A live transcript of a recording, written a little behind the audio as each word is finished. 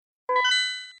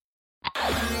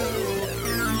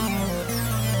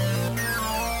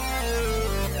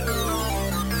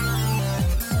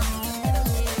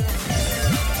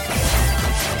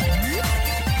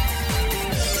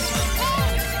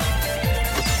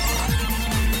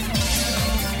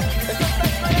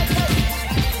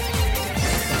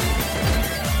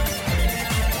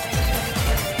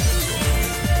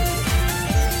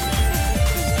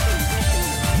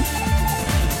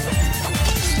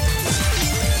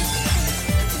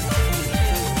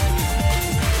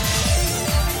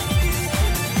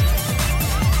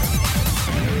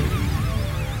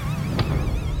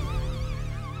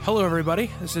Hello, everybody.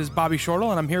 This is Bobby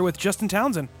Shortle, and I'm here with Justin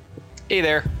Townsend. Hey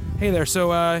there. Hey there.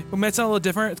 So we might sound a little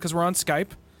different because we're on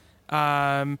Skype,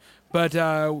 but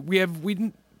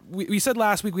we said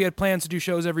last week we had plans to do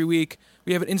shows every week.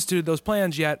 We haven't instituted those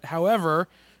plans yet. However,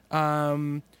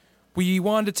 we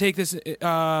wanted to take this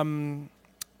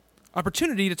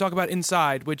opportunity to talk about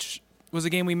Inside, which was a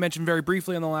game we mentioned very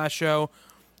briefly on the last show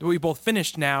that we both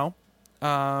finished now,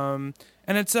 and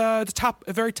it's a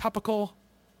very topical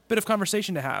bit of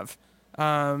conversation to have,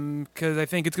 because I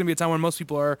think it's going to be a time when most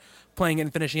people are playing it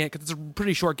and finishing it, because it's a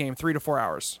pretty short game, 3 to 4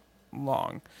 hours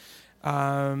long.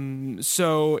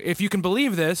 So if you can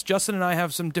believe this, Justin and I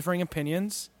have some differing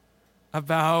opinions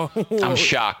about... I'm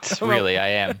shocked, really, I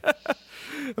am.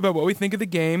 About what we think of the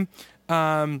game.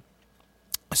 So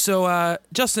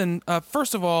Justin,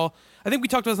 first of all, I think we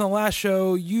talked about this on the last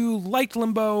show. You liked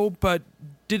Limbo, but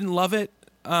didn't love it.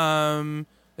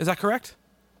 Is that correct?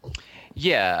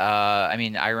 Yeah, I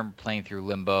mean, I remember playing through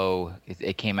Limbo.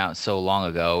 It came out so long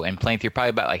ago, and playing through probably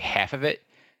about like half of it,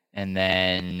 and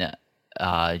then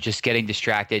just getting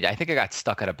distracted. I think I got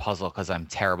stuck at a puzzle because I'm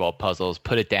terrible at puzzles.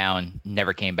 Put it down,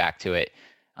 never came back to it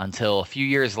until a few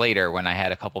years later when I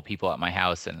had a couple people at my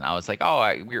house, and I was like, oh,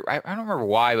 I don't remember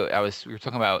why, but we were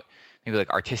talking about maybe like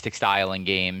artistic style in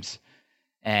games.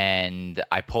 And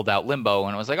I pulled out Limbo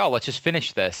and I was like, oh, let's just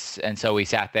finish this. And so we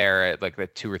sat there, like the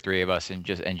 2 or 3 of us, and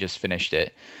just finished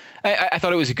it. I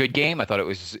thought it was a good game. I thought it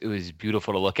was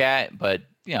beautiful to look at, but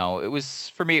it was,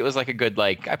 for me, it was like a good,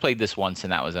 like, I played this once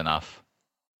and that was enough.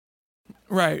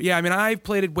 Right. Yeah. I mean, I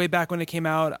played it way back when it came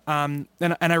out, and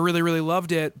I really, really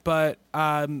loved it. But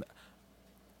I'd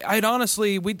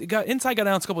honestly, Inside got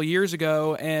announced a couple of years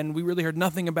ago, and we really heard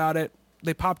nothing about it.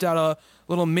 They popped out a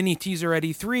little mini teaser at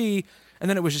E3. And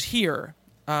then it was just here.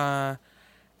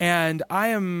 And I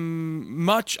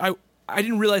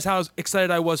didn't realize how excited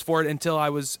I was for it until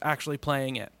I was actually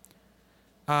playing it.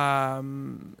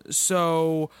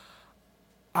 So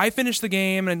I finished the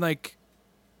game in like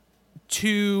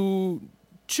two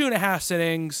and a half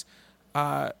sittings.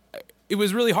 It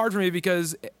was really hard for me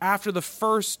because after the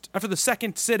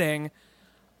second sitting,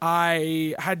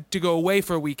 I had to go away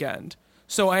for a weekend.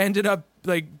 So I ended up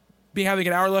like having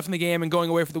an hour left in the game and going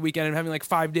away for the weekend and having like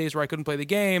 5 days where I couldn't play the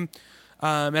game.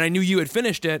 And I knew you had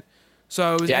finished it.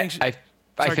 So I was anxious.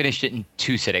 I finished it in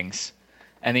 2 sittings.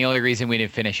 And the only reason we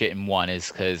didn't finish it in 1 is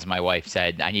because my wife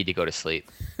said, I need to go to sleep.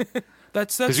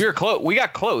 That's because we were close. We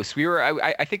got close.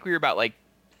 I think we were about like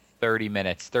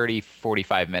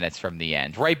 45 minutes from the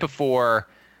end, right before,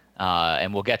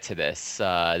 and we'll get to this,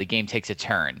 the game takes a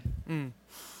turn.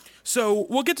 So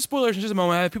we'll get to spoilers in just a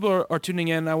moment. If people are tuning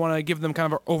in, I want to give them kind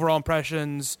of our overall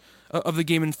impressions of the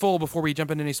game in full before we jump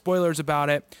into any spoilers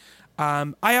about it.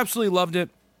 I absolutely loved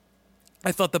it.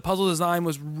 I thought the puzzle design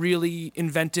was really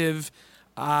inventive.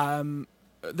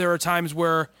 There are times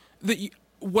where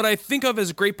what I think of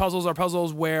as great puzzles are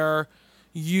puzzles where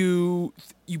you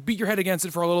beat your head against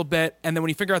it for a little bit, and then when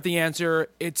you figure out the answer,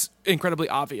 it's incredibly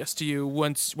obvious to you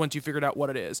once you figured out what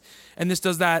it is. And this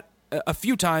does that a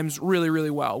few times really, really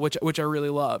well, which I really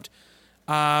loved.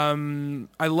 I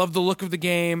love the look of the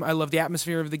game. I love the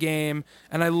atmosphere of the game.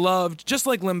 And I loved, just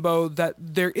like Limbo, that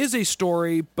there is a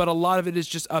story, but a lot of it is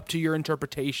just up to your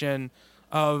interpretation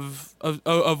of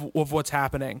what's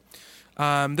happening.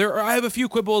 I have a few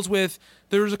quibbles with,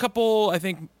 there's a couple, I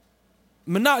think,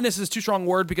 monotonous is too strong a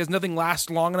word because nothing lasts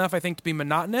long enough, I think, to be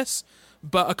monotonous.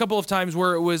 But a couple of times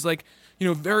where it was like,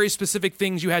 very specific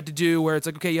things you had to do where it's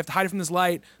like, okay, you have to hide from this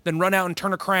light, then run out and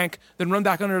turn a crank, then run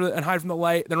back under and hide from the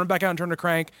light, then run back out and turn a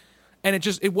crank. And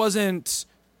it wasn't,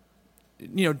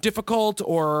 difficult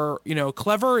or,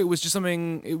 clever. It was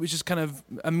just kind of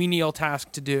a menial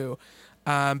task to do.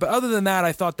 But other than that,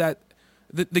 I thought that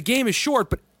the game is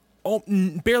short, but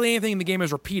barely anything in the game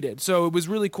is repeated. So it was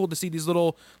really cool to see these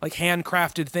little like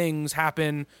handcrafted things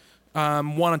happen,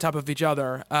 one on top of each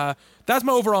other. That's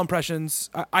my overall impressions.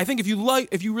 I think if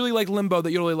you really like Limbo,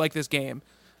 that you'll really like this game.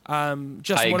 I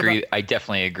agree. I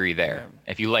definitely agree there.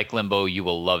 Yeah. If you like Limbo, you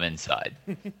will love Inside.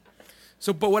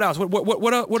 So, but what else?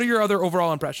 What are your other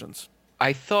overall impressions?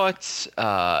 I thought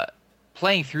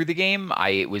playing through the game,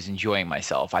 I was enjoying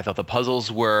myself. I thought the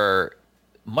puzzles were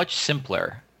much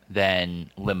simpler than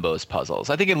Limbo's puzzles.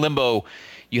 I think in Limbo,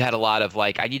 you had a lot of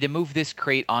like, I need to move this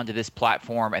crate onto this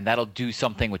platform, and that'll do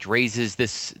something which raises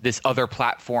this other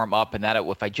platform up, and that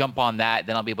if I jump on that,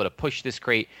 then I'll be able to push this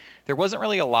crate. There wasn't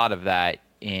really a lot of that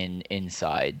in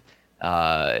Inside.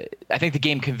 I think the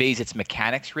game conveys its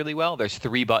mechanics really well. There's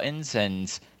 3 buttons,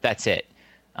 and that's it.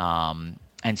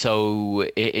 And so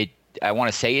I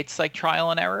want to say it's like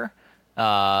trial and error.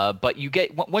 But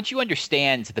once you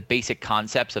understand the basic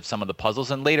concepts of some of the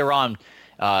puzzles, and later on,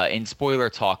 in spoiler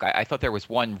talk, I thought there was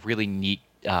one really neat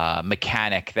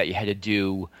mechanic that you had to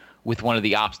do with one of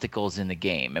the obstacles in the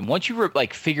game. And once you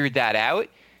like figured that out,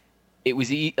 it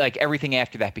was like everything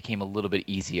after that became a little bit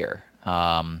easier.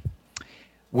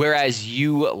 Whereas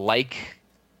you like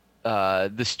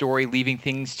the story leaving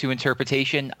things to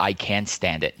interpretation, I can't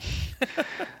stand it.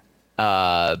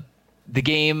 The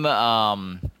game,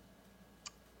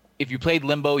 if you played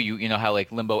Limbo, you know how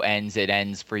like Limbo ends. It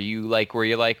ends for you like where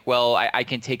you're like, well, I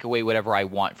can take away whatever I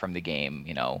want from the game.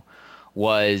 You know,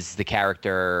 was the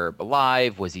character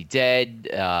alive? Was he dead?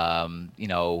 You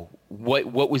know,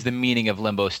 what was the meaning of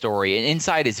Limbo's story? And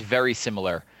Inside is very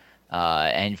similar.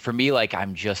 And for me, like I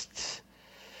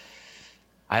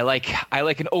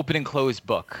like an open and closed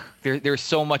book. There's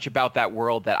so much about that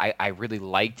world that I really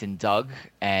liked and dug,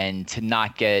 and to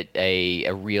not get a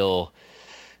real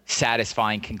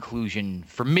satisfying conclusion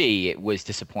for me, it was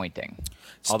disappointing.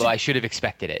 Although I should have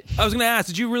expected it. I was going to ask,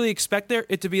 did you really expect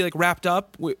it to be like wrapped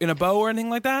up in a bow or anything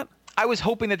like that? I was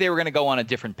hoping that they were going to go on a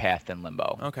different path than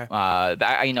Limbo. Okay.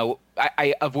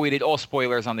 I avoided all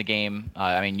spoilers on the game.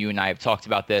 I mean, you and I have talked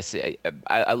about this.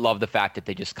 I love the fact that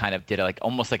they just kind of did it like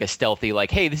almost like a stealthy,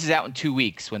 like, hey, this is out in 2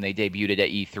 weeks when they debuted it at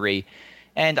E3.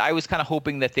 And I was kind of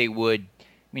hoping that they would,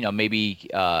 you know, maybe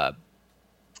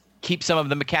keep some of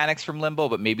the mechanics from Limbo,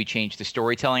 but maybe change the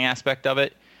storytelling aspect of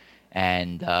it.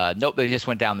 And nope, they just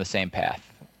went down the same path.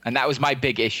 And that was my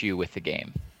big issue with the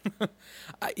game.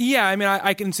 Yeah, I mean,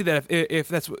 I can see that if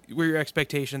that's were your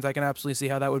expectations, I can absolutely see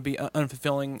how that would be an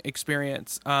unfulfilling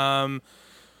experience. But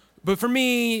for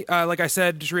me, like I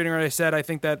said, just reading what I said, I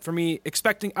think that for me,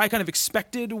 I kind of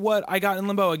expected what I got in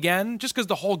Limbo again, just because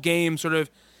the whole game sort of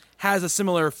has a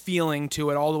similar feeling to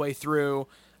it all the way through.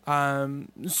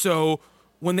 So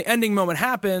when the ending moment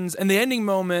happens, and the ending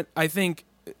moment, I think,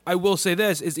 I will say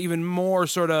this, is even more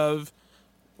sort of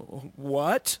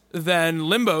what than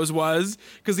Limbo's was,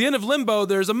 because the end of Limbo,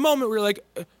 there's a moment where you're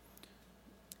like,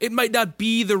 it might not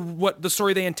be what the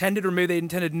story they intended, or maybe they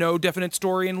intended no definite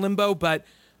story in Limbo, but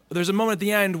there's a moment at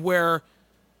the end where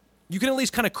you can at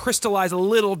least kind of crystallize a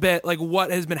little bit like what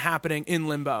has been happening in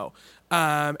Limbo.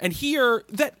 And here,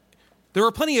 that there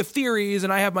are plenty of theories,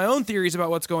 and I have my own theories about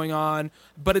what's going on,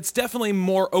 but it's definitely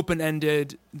more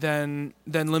open-ended than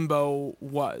Limbo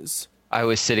was. I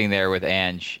was sitting there with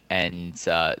Ange, and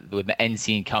when the end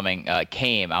scene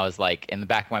came, I was like, in the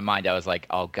back of my mind, I was like,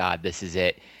 oh God, this is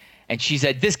it. And she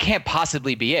said, this can't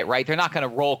possibly be it, right? They're not going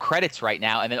to roll credits right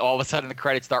now. And then all of a sudden the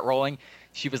credits start rolling.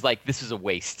 She was like, this is a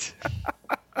waste.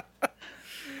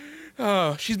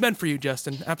 Oh, she's meant for you,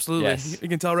 Justin. Absolutely. Yes. You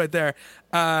can tell right there.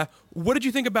 What did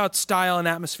you think about style and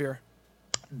atmosphere?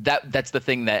 That's the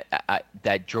thing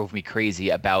that drove me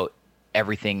crazy about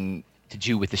everything to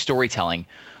do with the storytelling,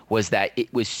 was that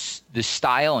it was the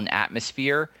style and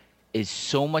atmosphere is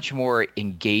so much more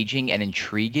engaging and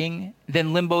intriguing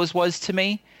than Limbo's was to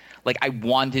me. Like, I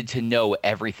wanted to know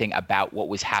everything about what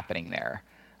was happening there.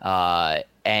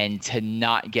 And to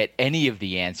not get any of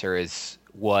the answers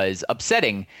was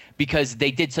upsetting, because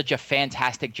they did such a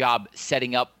fantastic job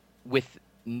setting up, with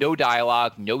no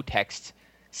dialogue, no text,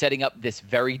 setting up this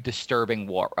very disturbing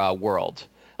world.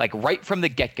 Like, right from the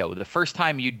get-go, the first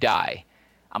time you die,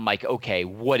 I'm like, okay,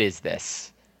 what is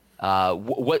this?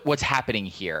 What's happening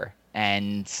here?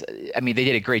 And I mean, they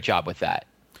did a great job with that.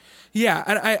 Yeah,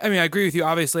 and I mean, I agree with you,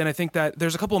 obviously, and I think that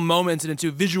there's a couple of moments and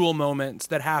two visual moments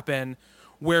that happen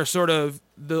where sort of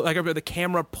the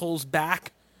camera pulls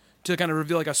back to kind of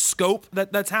reveal like a scope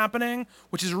that's happening,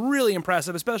 which is really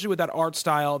impressive, especially with that art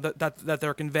style that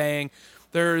they're conveying.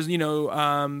 There's,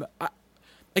 again,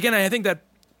 I think that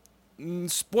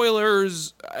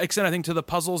spoilers extend, I think, to the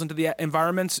puzzles and to the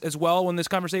environments as well in this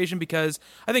conversation, because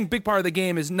I think big part of the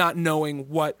game is not knowing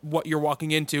what you're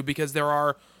walking into, because there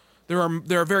are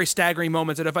very staggering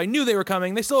moments that if I knew they were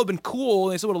coming, they still have been cool,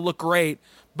 they still would have looked great,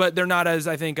 but they're not as,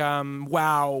 I think,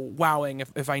 wowing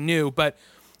if I knew. But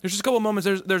there's just a couple of moments.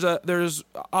 There's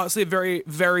honestly a very,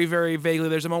 very, very vaguely,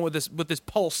 there's a moment with this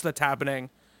pulse that's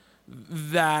happening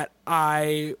that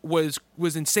was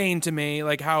insane to me,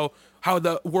 like how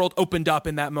the world opened up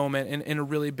in that moment in a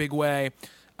really big way.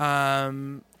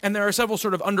 And there are several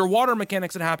sort of underwater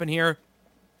mechanics that happen here.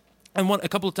 And a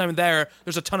couple of times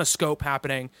there's a ton of scope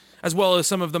happening, as well as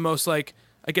some of the most, like,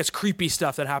 I guess, creepy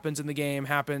stuff that happens in the game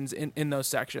happens in those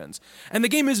sections. And the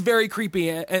game is very creepy,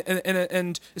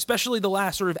 and especially the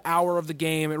last sort of hour of the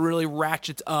game, it really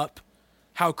ratchets up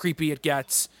how creepy it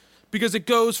gets, because it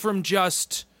goes from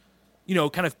just,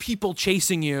 kind of people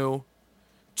chasing you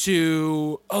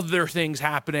to other things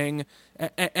happening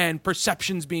and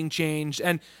perceptions being changed.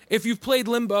 And if you've played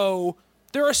Limbo,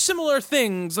 there are similar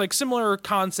things, like similar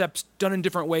concepts done in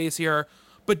different ways here,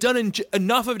 but done in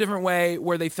enough of a different way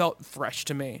where they felt fresh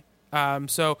to me.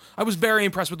 So I was very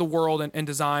impressed with the world and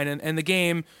design and the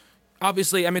game.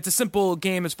 Obviously, I mean, it's a simple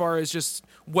game as far as just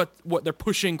what they're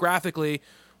pushing graphically,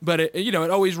 but it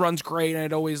always runs great and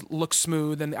it always looks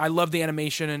smooth, and I love the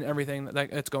animation and everything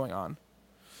that's going on.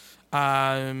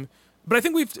 But I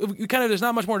think we kind of, there's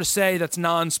not much more to say that's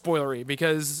non-spoilery,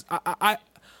 because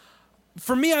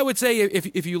for me, I would say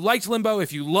if you liked Limbo,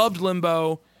 if you loved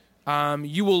Limbo,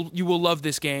 you will love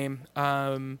this game.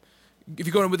 If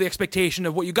you go in with the expectation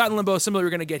of what you got in Limbo, similar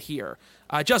you're going to get here.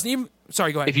 Justin,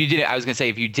 sorry, go ahead. I was going to say,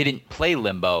 if you didn't play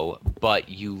Limbo, but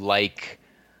you like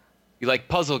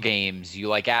puzzle games, you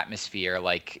like atmosphere,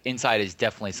 like Inside is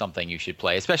definitely something you should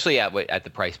play, especially at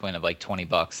the price point of like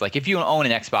 $20. Like if you own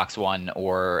an Xbox One,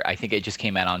 or I think it just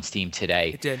came out on Steam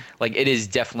today. It did. Like it is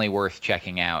definitely worth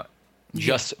checking out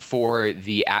just for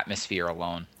the atmosphere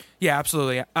alone. Yeah,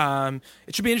 absolutely. It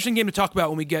should be an interesting game to talk about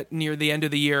when we get near the end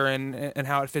of the year and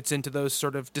how it fits into those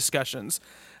sort of discussions.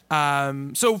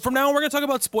 So from now on, we're going to talk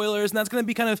about spoilers, and that's going to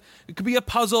be it could be a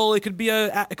puzzle, it could be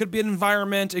an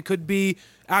environment, it could be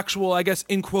actual, I guess,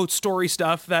 in quotes, story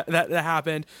stuff that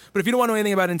happened. But if you don't want to know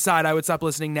anything about Inside, I would stop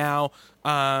listening now.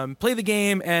 Play the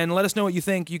game and let us know what you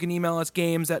think. You can email us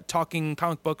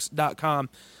games@talkingcomicbooks.com.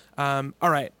 All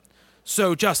right.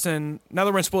 So, Justin, now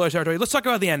that we're in spoiler territory, let's talk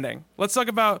about the ending. Let's talk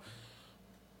about...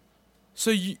 So,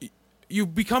 you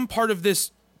become part of this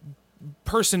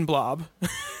person blob.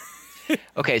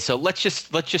 Okay, so let's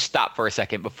just stop for a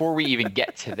second before we even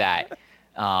get to that.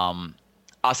 I'll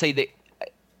say that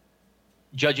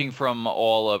judging from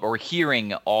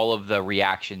hearing all of the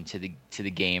reaction to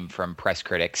the game from press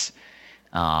critics,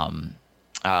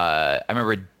 I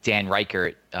remember Dan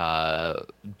Reichert,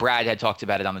 Brad had talked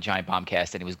about it on the Giant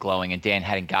Bombcast, and he was glowing, and Dan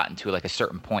hadn't gotten to like a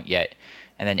certain point yet.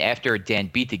 And then after Dan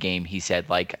beat the game, he said,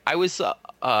 like, I was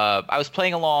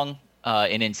playing along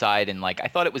in Inside, and like I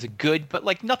thought it was a good, but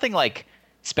like nothing like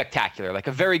spectacular, like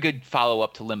a very good follow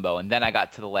up to Limbo. And then I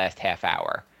got to the last half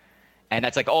hour, and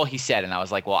that's like all he said. And I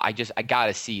was like, well, I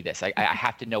gotta see this. I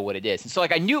have to know what it is. And so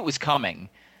like I knew it was coming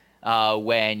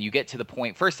when you get to the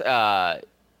point first.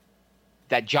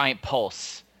 That giant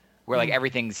pulse where like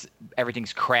everything's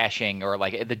crashing, or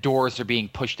like the doors are being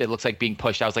pushed. It looks like being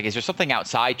pushed. I was like, is there something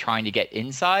outside trying to get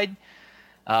inside?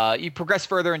 You progress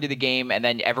further into the game, and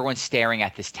then everyone's staring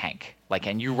at this tank. Like,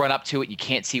 and you run up to it, you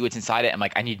can't see what's inside it. I'm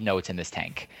like, I need to know what's in this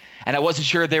tank. And I wasn't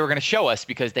sure if they were going to show us,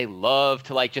 because they love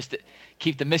to like just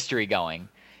keep the mystery going.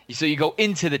 So you go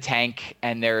into the tank,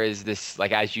 and there is this,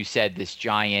 like as you said, this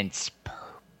giant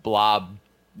blob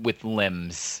with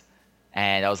limbs.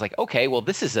 And I was like, okay, well,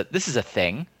 this is a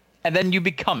thing. And then you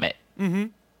become it. Mm-hmm.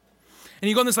 And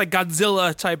you go on this like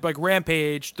Godzilla type like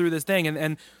rampage through this thing,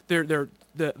 and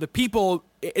the people,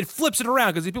 it flips it around,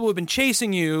 because the people who have been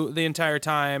chasing you the entire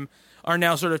time are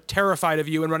now sort of terrified of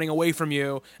you and running away from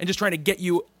you and just trying to get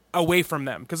you away from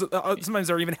them, because sometimes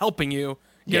they're even helping you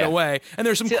get away. And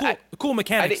there's some cool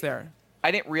mechanics there.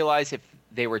 I didn't realize if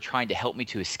they were trying to help me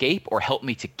to escape or help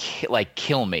me to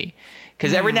kill me,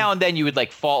 because every now and then you would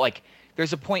like fall like.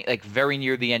 There's a point like very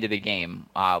near the end of the game,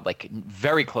 like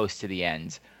very close to the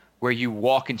end, where you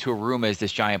walk into a room as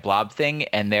this giant blob thing,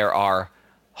 and there are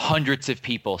hundreds of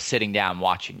people sitting down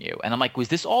watching you. And I'm like, was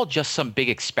this all just some big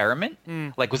experiment?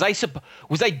 Like, was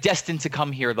I destined to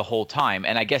come here the whole time?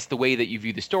 And I guess the way that you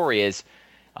view the story is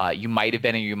you might have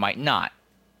been or you might not.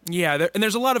 Yeah, and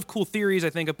there's a lot of cool theories, I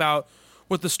think, about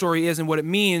what the story is and what it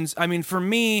means. I mean, for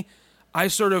me, I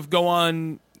sort of go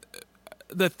on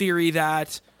the theory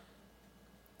that...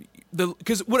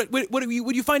 Because what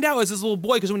you find out as this little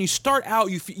boy, because when you start out,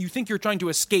 you think you're trying to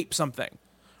escape something,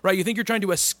 right? You think you're trying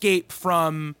to escape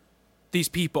from these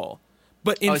people,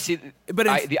 but I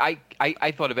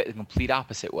thought of it the complete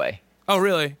opposite way. Oh,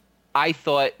 really? I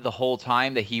thought the whole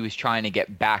time that he was trying to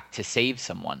get back to save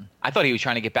someone. I thought he was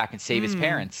trying to get back and save his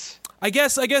parents. I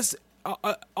guess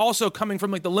also coming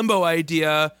from like the Limbo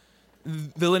idea,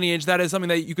 the lineage, that is something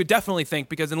that you could definitely think,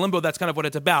 because in Limbo that's kind of what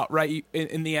it's about, right?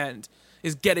 In the end.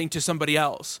 Is getting to somebody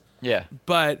else. Yeah.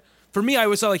 But for me, I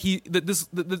always saw like this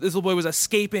little boy was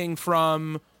escaping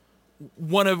from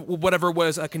one of whatever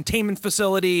was a containment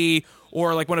facility,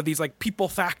 or like one of these like people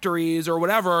factories or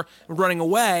whatever, running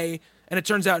away. And it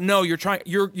turns out, no,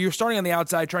 you're starting on the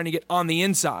outside, trying to get on the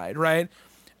inside, right?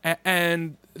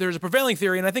 And there's a prevailing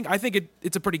theory, and I think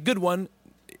it's a pretty good one,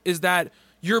 is that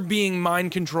you're being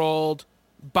mind controlled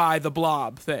by the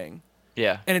blob thing.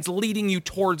 Yeah. And it's leading you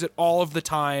towards it all of the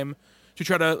time, to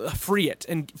try to free it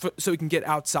so it can get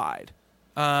outside,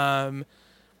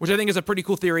 which I think is a pretty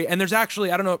cool theory. And there's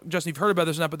actually, I don't know, Justin, if you've heard about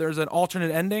this or not, but there's an alternate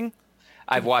ending.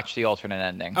 I've watched the alternate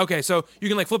ending. Okay, so you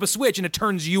can like flip a switch and it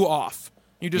turns you off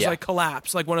You just like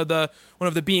collapse like one of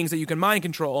the beings that you can mind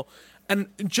control. And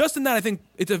just in that, I think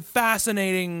it's a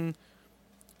fascinating.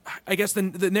 I guess the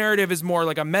narrative is more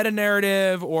like a meta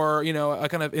narrative or a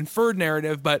kind of inferred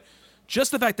narrative, but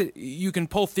just the fact that you can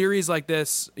pull theories like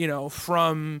this,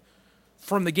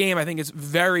 from the game, I think is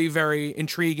very, very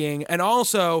intriguing. And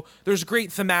also, there's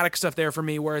great thematic stuff there for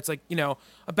me, where it's like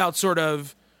about sort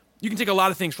of you can take a lot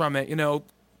of things from it,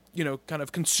 kind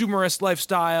of consumerist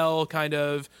lifestyle, kind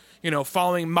of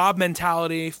following mob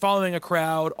mentality, following a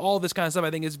crowd, all this kind of stuff. I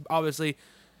think is obviously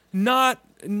not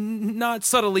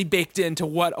subtly baked into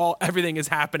what everything is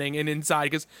happening and inside,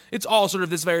 because it's all sort of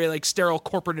this very like sterile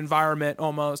corporate environment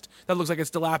almost that looks like it's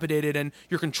dilapidated, and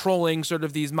you're controlling sort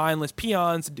of these mindless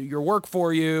peons to do your work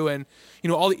for you, and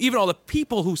all the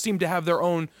people who seem to have their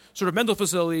own sort of mental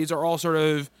facilities are all sort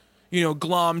of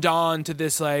glommed on to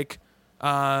this like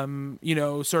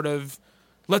sort of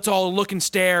let's all look and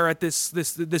stare at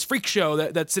this freak show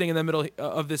that's sitting in the middle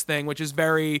of this thing, which is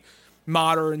very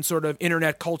modern sort of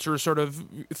internet culture sort of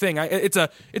thing. It's a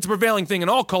prevailing thing in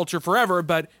all culture forever,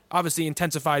 but obviously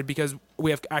intensified because we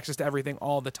have access to everything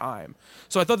all the time.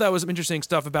 So I thought that was some interesting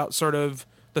stuff about sort of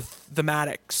the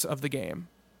thematics of the game.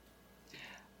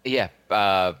 Yeah,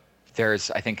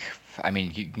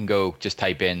 you can go just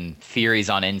type in theories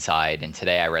on Inside, and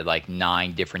today I read like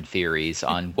 9 different theories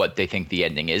on what they think the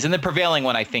ending is. And the prevailing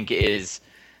one I think is,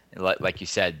 like you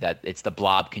said, that it's the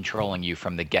blob controlling you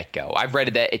from the get-go. I've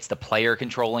read that it's the player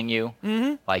controlling you.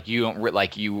 Mm-hmm. Like you don't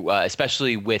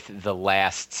especially with the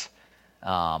last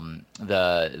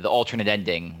the alternate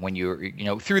ending, when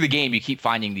you're through the game you keep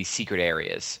finding these secret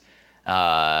areas.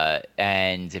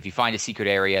 And if you find a secret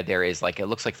area, there is it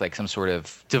looks like some sort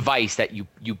of device that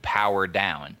you power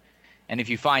down. And if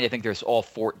you find, I think there's all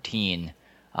 14,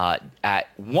 at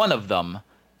one of them,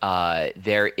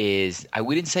 there is, I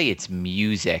wouldn't say it's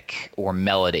music or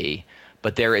melody,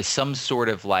 but there is some sort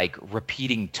of like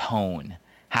repeating tone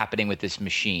happening with this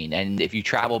machine. And if you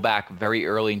travel back very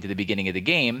early into the beginning of the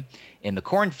game, in the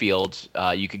cornfields,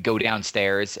 you could go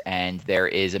downstairs and there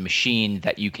is a machine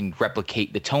that you can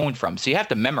replicate the tone from. So you have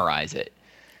to memorize it.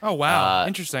 Oh, wow.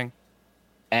 Interesting.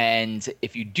 And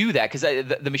if you do that, because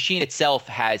the machine itself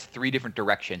has 3 different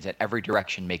directions, and every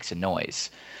direction makes a noise.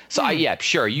 So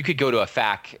sure, you could go to a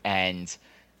FAQ and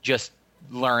just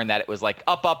learn that it was like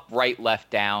up, right, left,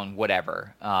 down,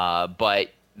 whatever.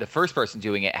 But the first person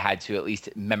doing it had to at least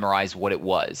memorize what it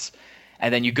was.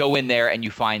 And then you go in there and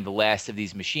you find the last of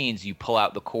these machines, you pull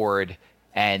out the cord,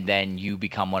 and then you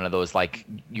become one of those, like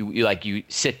you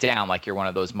sit down like you're one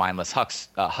of those mindless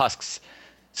husks.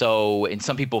 So, and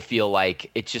some people feel like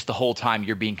it's just the whole time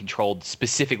you're being controlled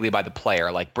specifically by the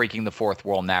player, like breaking the fourth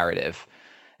wall narrative.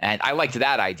 And I liked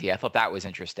that idea. I thought that was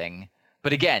interesting.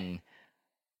 But again,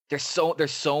 there's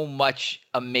so much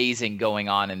amazing going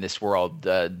on in this world,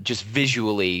 just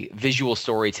visual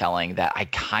storytelling, that I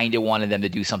kind of wanted them to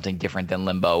do something different than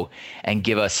Limbo and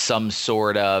give us some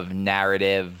sort of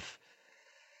narrative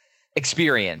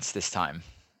experience this time.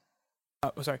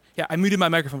 Oh, sorry. Yeah, I muted my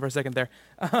microphone for a second there.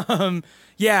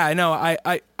 Yeah, no,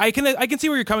 I can see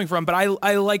where you're coming from, but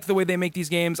I like the way they make these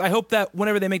games. I hope that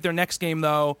whenever they make their next game,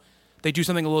 though, they do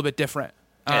something a little bit different.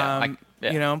 But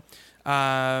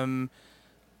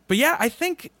yeah, I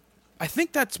think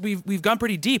that's we've gone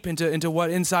pretty deep into what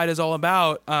Inside is all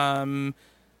about, and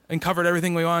covered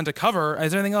everything we wanted to cover.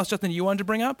 Is there anything else, Justin, you wanted to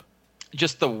bring up?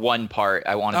 Just the one part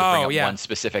I wanted to bring up, one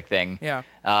specific thing.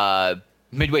 Yeah.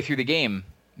 Midway through the game,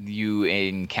 you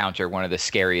encounter one of the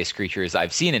scariest creatures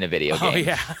I've seen in a video game. Oh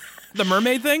yeah, the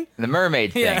mermaid thing. The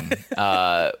mermaid thing,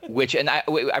 which, and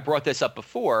I brought this up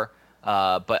before,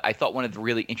 but I thought one of the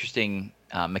really interesting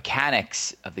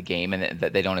mechanics of the game, and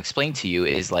that they don't explain to you,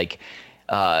 is like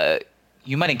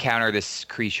you might encounter this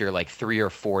creature like 3 or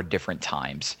 4 different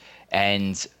times,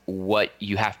 and what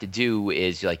you have to do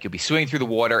is you'll be swimming through the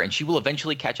water, and she will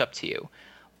eventually catch up to you,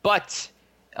 but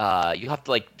you have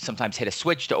to sometimes hit a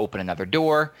switch to open another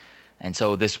door. And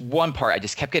so this one part, I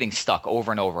just kept getting stuck over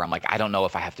and over. I'm like, I don't know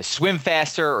if I have to swim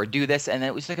faster or do this. And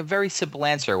it was like a very simple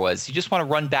answer was, you just want to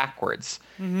run backwards.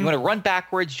 Mm-hmm. You want to run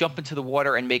backwards, jump into the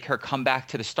water, and make her come back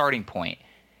to the starting point,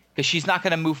 because she's not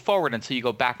going to move forward until you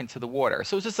go back into the water.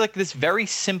 So it's just like this very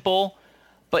simple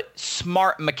but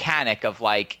smart mechanic of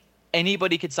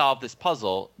anybody could solve this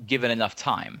puzzle given enough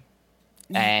time.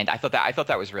 And I thought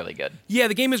that was really good. Yeah,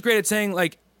 the game is great at saying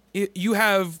you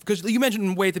have, because you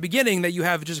mentioned way at the beginning that you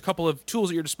have just a couple of tools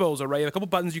at your disposal, right? You have a couple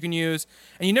buttons you can use,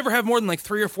 and you never have more than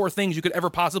 3 or 4 things you could ever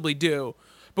possibly do.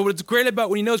 But what's great about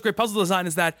when it's great puzzle design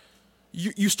is that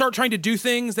you start trying to do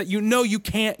things that you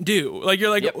can't do. You're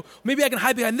like, yep. Maybe I can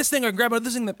hide behind this thing or grab another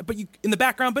thing, but you in the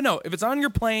background. But no, if it's on your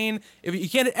plane, if you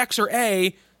can't hit X or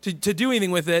A, to do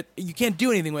anything with it, you can't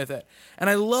do anything with it. And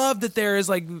I love that there is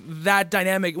like that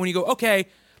dynamic when you go, okay,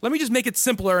 let me just make it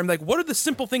simpler. I'm like, what are the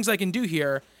simple things I can do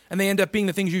here? And they end up being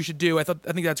the things you should do. I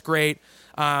think that's great.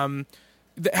 That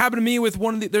happened to me with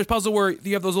there's a puzzle where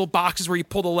you have those little boxes where you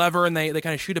pull the lever and they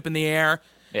kind of shoot up in the air.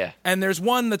 Yeah. And there's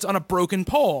one that's on a broken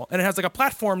pole and it has like a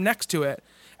platform next to it.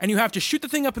 And you have to shoot the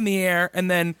thing up in the air and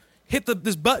then hit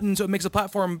this button so it makes the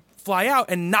platform fly out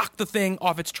and knock the thing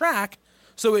off its track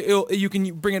so you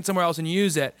can bring it somewhere else and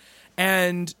use it.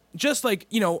 And just like,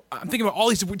 I'm thinking about all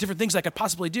these different things I could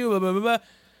possibly do, blah, blah, blah, blah.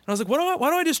 And I was like, why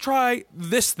don't I just try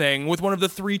this thing with one of the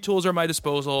 3 tools at my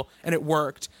disposal? And it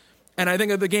worked. And I think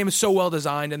that the game is so well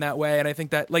designed in that way. And I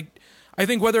think that, I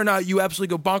think whether or not you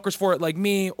absolutely go bonkers for it like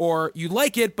me or you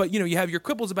like it, but, you have your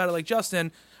quibbles about it like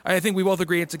Justin, I think we both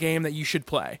agree it's a game that you should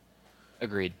play.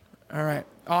 Agreed. All right.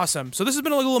 Awesome. So this has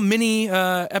been a little mini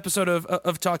episode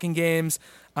of Talking Games.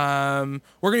 We're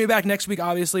going to be back next week,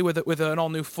 obviously, with an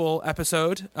all-new full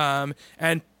episode.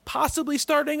 And possibly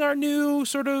starting our new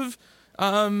sort of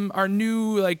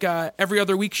every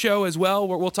other week show as well.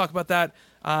 We'll talk about that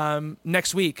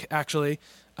next week, actually.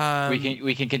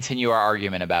 We can continue our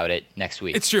argument about it next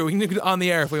week. It's true. We can do it on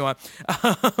the air if we want.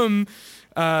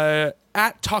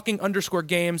 At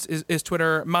talking_games is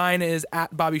Twitter. Mine is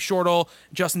at Bobby Shortle.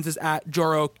 Justin's is at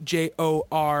Joroak, Oak.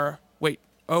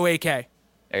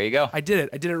 There you go. I did it.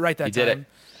 I did it right that time. You did it. All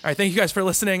right. Thank you guys for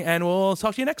listening, and we'll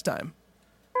talk to you next time.